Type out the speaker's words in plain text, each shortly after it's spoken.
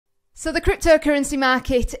So the cryptocurrency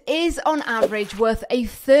market is on average worth a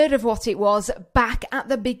third of what it was back at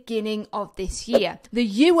the beginning of this year. The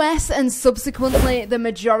US and subsequently the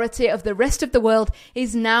majority of the rest of the world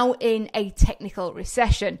is now in a technical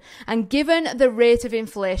recession. And given the rate of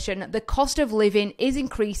inflation, the cost of living is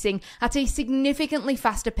increasing at a significantly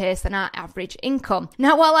faster pace than our average income.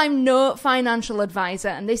 Now, while I'm no financial advisor,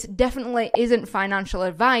 and this definitely isn't financial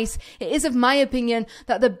advice, it is of my opinion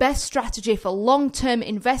that the best strategy for long-term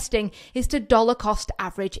investing is to dollar cost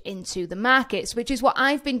average into the markets, which is what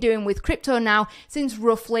I've been doing with crypto now since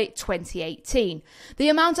roughly 2018. The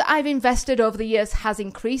amount that I've invested over the years has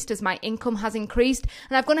increased as my income has increased,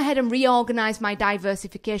 and I've gone ahead and reorganized my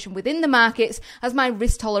diversification within the markets as my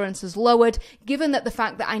risk tolerance has lowered, given that the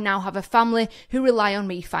fact that I now have a family who rely on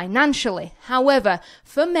me financially. However,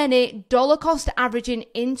 for many, dollar cost averaging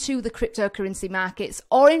into the cryptocurrency markets,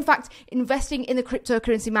 or in fact investing in the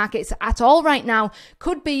cryptocurrency markets at all right now,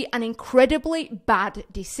 could be an incredibly bad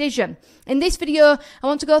decision. In this video, I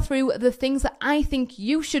want to go through the things that I think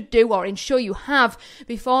you should do or ensure you have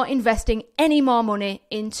before investing any more money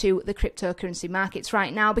into the cryptocurrency markets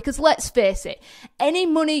right now, because let's face it, any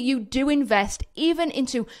money you do invest, even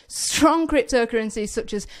into strong cryptocurrencies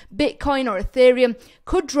such as Bitcoin or Ethereum,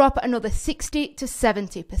 could drop another 60 to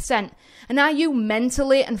 70%. And are you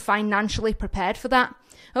mentally and financially prepared for that?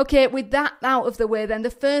 Okay, with that out of the way then, the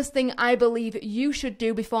first thing I believe you should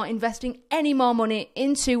do before investing any more money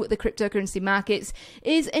into the cryptocurrency markets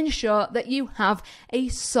is ensure that you have a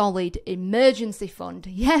solid emergency fund.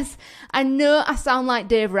 Yes, I know I sound like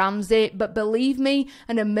Dave Ramsey, but believe me,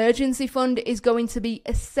 an emergency fund is going to be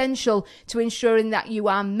essential to ensuring that you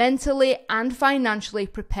are mentally and financially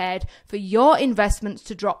prepared for your investments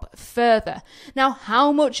to drop further. Now,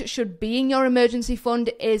 how much should be in your emergency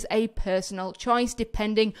fund is a personal choice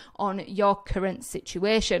depending on your current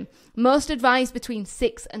situation. Most advise between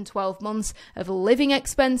 6 and 12 months of living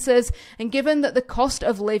expenses, and given that the cost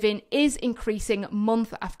of living is increasing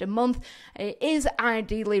month after month, it is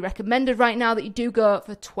ideally recommended right now that you do go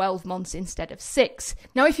for 12 months instead of 6.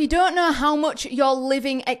 Now, if you don't know how much your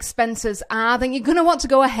living expenses are, then you're going to want to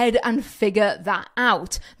go ahead and figure that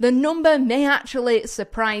out. The number may actually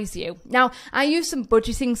surprise you. Now, I use some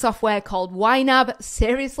budgeting software called YNAB.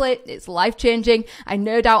 Seriously, it's life-changing. I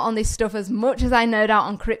nerd out on this stuff as much as I nerd out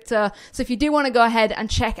on crypto. So if you do want to go ahead and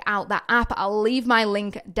check out that app, I'll leave my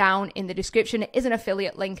link down in the description. It is an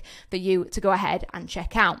affiliate link for you to go ahead and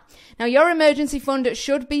check out. Now, your emergency fund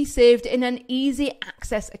should be saved in an easy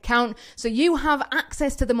access account, so you have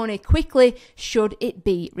access to the money quickly should it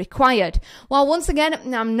be required. While once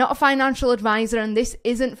again, I'm not a financial advisor and this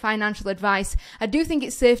isn't financial advice, I do think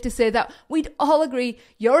it's safe to say that we'd all agree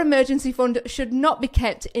your emergency fund should not be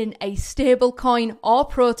kept in a stable coin or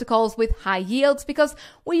protocols with high yields, because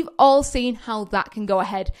we've all seen how that can go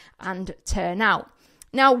ahead and turn out.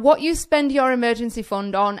 Now, what you spend your emergency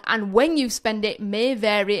fund on and when you spend it may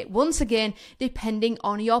vary, once again, depending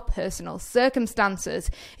on your personal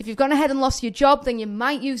circumstances. If you've gone ahead and lost your job, then you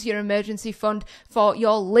might use your emergency fund for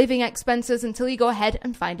your living expenses until you go ahead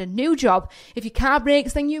and find a new job. If your car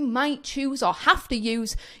breaks, then you might choose or have to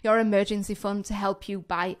use your emergency fund to help you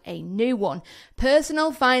buy a new one.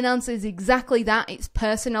 Personal finance is exactly that. It's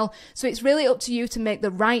personal. So it's really up to you to make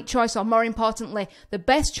the right choice, or more importantly, the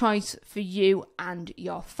best choice for you and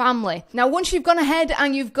your family. Now, once you've gone ahead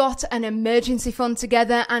and you've got an emergency fund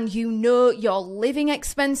together and you know your living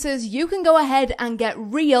expenses, you can go ahead and get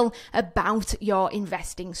real about your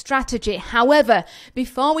investing strategy. However,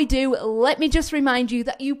 before we do, let me just remind you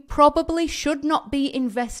that you probably should not be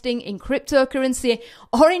investing in cryptocurrency,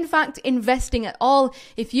 or in fact investing at all,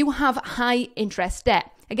 if you have high interest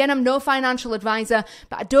debt. Again, I'm no financial advisor,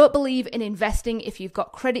 but I don't believe in investing if you've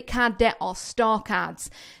got credit card debt or store cards.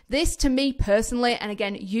 This, to me personally, and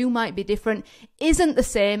again, you might be different, isn't the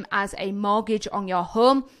same as a mortgage on your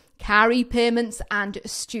home, car repayments and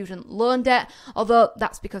student loan debt, although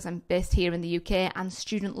that's because I'm based here in the UK and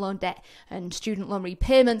student loan debt and student loan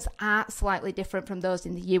repayments are slightly different from those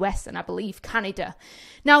in the US and I believe Canada.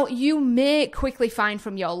 Now, you may quickly find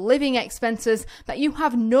from your living expenses that you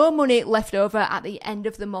have no money left over at the end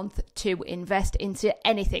of the month to invest into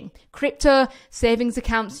anything. Crypto, savings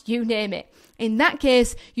accounts, you name it. In that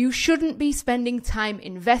case, you shouldn't be spending time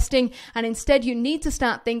investing, and instead you need to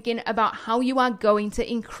start thinking about how you are going to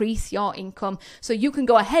increase your income so you can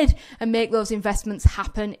go ahead and make those investments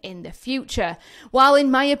happen in the future. While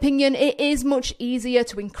in my opinion, it is much easier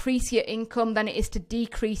to increase your income than it is to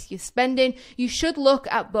decrease your spending, you should look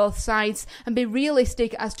at both sides and be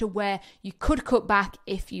realistic as to where you could cut back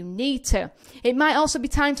if you need to. It might also be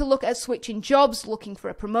time to look at switching jobs, looking for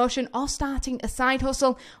a promotion, or starting a side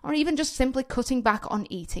hustle, or even just simply cutting back on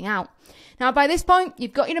eating out. Now, by this point,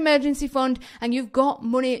 you've got your emergency fund and you've got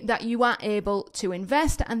money that you are able to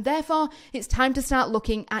invest, and therefore it's time to start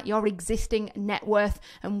looking at your existing net worth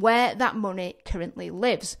and where that money currently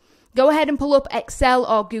lives. Go ahead and pull up Excel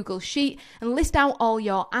or Google Sheet and list out all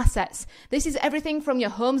your assets. This is everything from your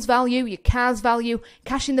home's value, your car's value,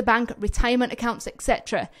 cash in the bank, retirement accounts,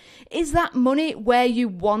 etc. Is that money where you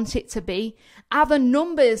want it to be? Are the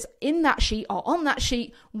numbers in that sheet or on that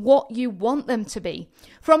sheet what you want them to be?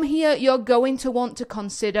 From here, you're going to want to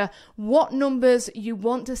consider what numbers you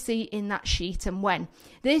want to see in that sheet and when.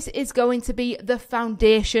 This is going to be the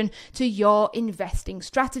foundation to your investing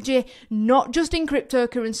strategy, not just in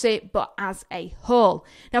cryptocurrency, but as a whole.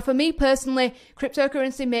 Now, for me personally,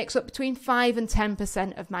 cryptocurrency makes up between 5 and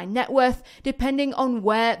 10% of my net worth, depending on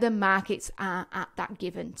where the markets are at that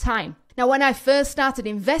given time. Now, when I first started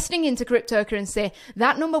investing into cryptocurrency,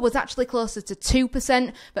 that number was actually closer to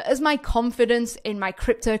 2%, but as my confidence in my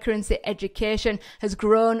cryptocurrency education has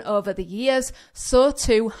grown over the years, so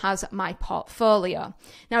too has my portfolio.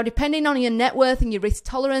 Now, depending on your net worth and your risk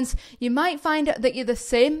tolerance, you might find that you're the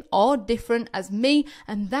same or different as me,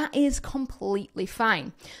 and that is completely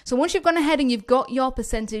fine. So once you've gone ahead and you've got your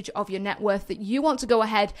percentage of your net worth that you want to go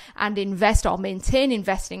ahead and invest or maintain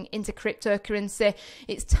investing into cryptocurrency,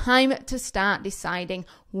 it's time to start deciding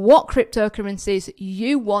what cryptocurrencies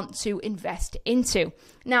you want to invest into.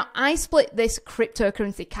 Now, I split this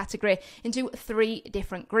cryptocurrency category into 3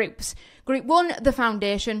 different groups. Group 1, the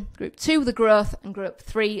foundation, Group 2, the growth, and Group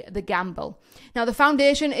 3, the gamble. Now, the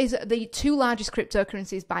foundation is the 2 largest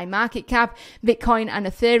cryptocurrencies by market cap, Bitcoin and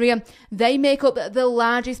Ethereum. They make up the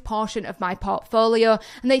largest portion of my portfolio,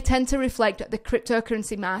 and they tend to reflect the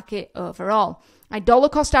cryptocurrency market overall. I dollar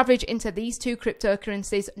cost average into these 2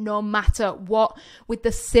 cryptocurrencies no matter what, with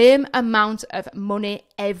the same amount of money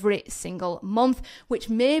every single month, which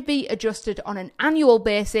may be adjusted on an annual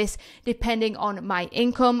basis depending on my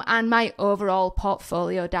income and my overall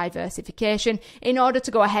portfolio diversification in order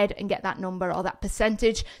to go ahead and get that number or that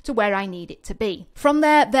percentage to where I need it to be. From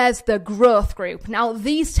there, there's the growth group. Now,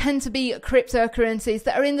 these tend to be cryptocurrencies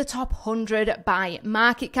that are in the top 100 by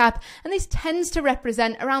market cap, and this tends to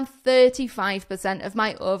represent around 35% of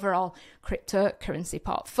my overall cryptocurrency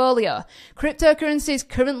portfolio. Cryptocurrencies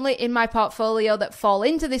currently in my portfolio that fall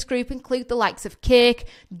into this group include the likes of Cake,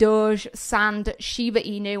 Doge, Sand, Shiba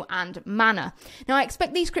Inu, and Mana. Now, I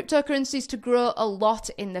expect these cryptocurrencies to grow a lot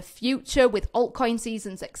in the future with altcoin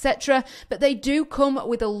seasons, etc., but they do come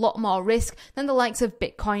with a lot more risk than the likes of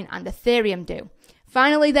Bitcoin and Ethereum do.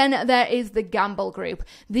 Finally, then, there is the gamble group.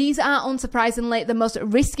 These are, unsurprisingly, the most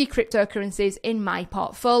risky cryptocurrencies in my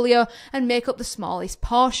portfolio and make up the smallest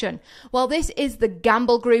portion. While this is the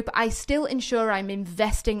gamble group, I still ensure I'm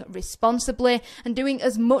investing responsibly and doing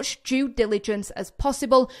as much due diligence as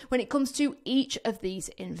possible when it comes to each of these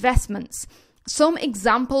investments. Some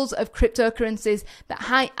examples of cryptocurrencies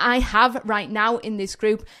that I have right now in this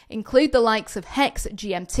group include the likes of Hex,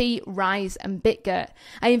 GMT, Rise, and BitGet.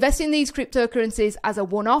 I invest in these cryptocurrencies as a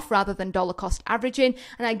one-off rather than dollar cost averaging,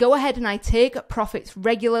 and I go ahead and I take profits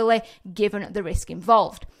regularly given the risk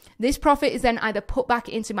involved. This profit is then either put back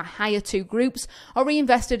into my higher 2 groups or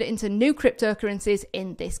reinvested into new cryptocurrencies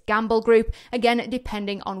in this gamble group, again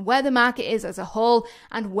depending on where the market is as a whole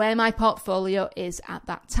and where my portfolio is at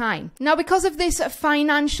that time. Now, because of this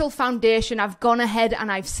financial foundation, I've gone ahead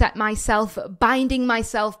and I've set myself, binding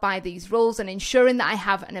myself by these rules and ensuring that I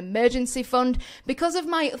have an emergency fund because of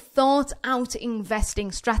my thought out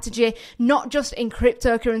investing strategy, not just in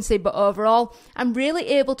cryptocurrency but overall. I'm really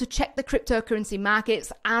able to check the cryptocurrency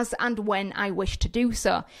markets as and when I wish to do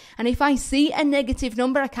so. And if I see a negative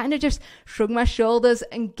number, I kind of just shrug my shoulders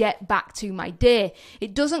and get back to my day.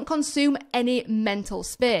 It doesn't consume any mental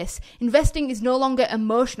space. Investing is no longer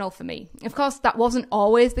emotional for me. Of course, that wasn't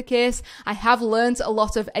always the case. I have learned a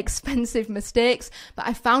lot of expensive mistakes, but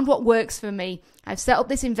I found what works for me. I've set up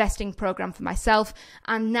this investing program for myself,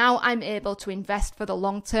 and now I'm able to invest for the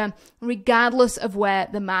long term, regardless of where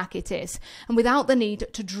the market is, and without the need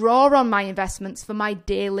to draw on my investments for my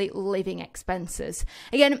daily living expenses.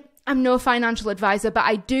 Again, I'm no financial advisor, but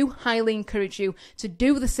I do highly encourage you to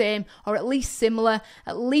do the same or at least similar,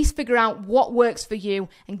 at least figure out what works for you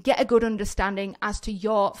and get a good understanding as to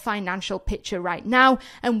your financial picture right now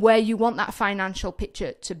and where you want that financial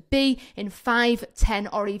picture to be in 5, 10,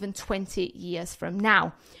 or even 20 years from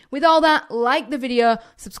now. With all that, like the video,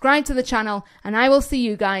 subscribe to the channel, and I will see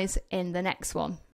you guys in the next one.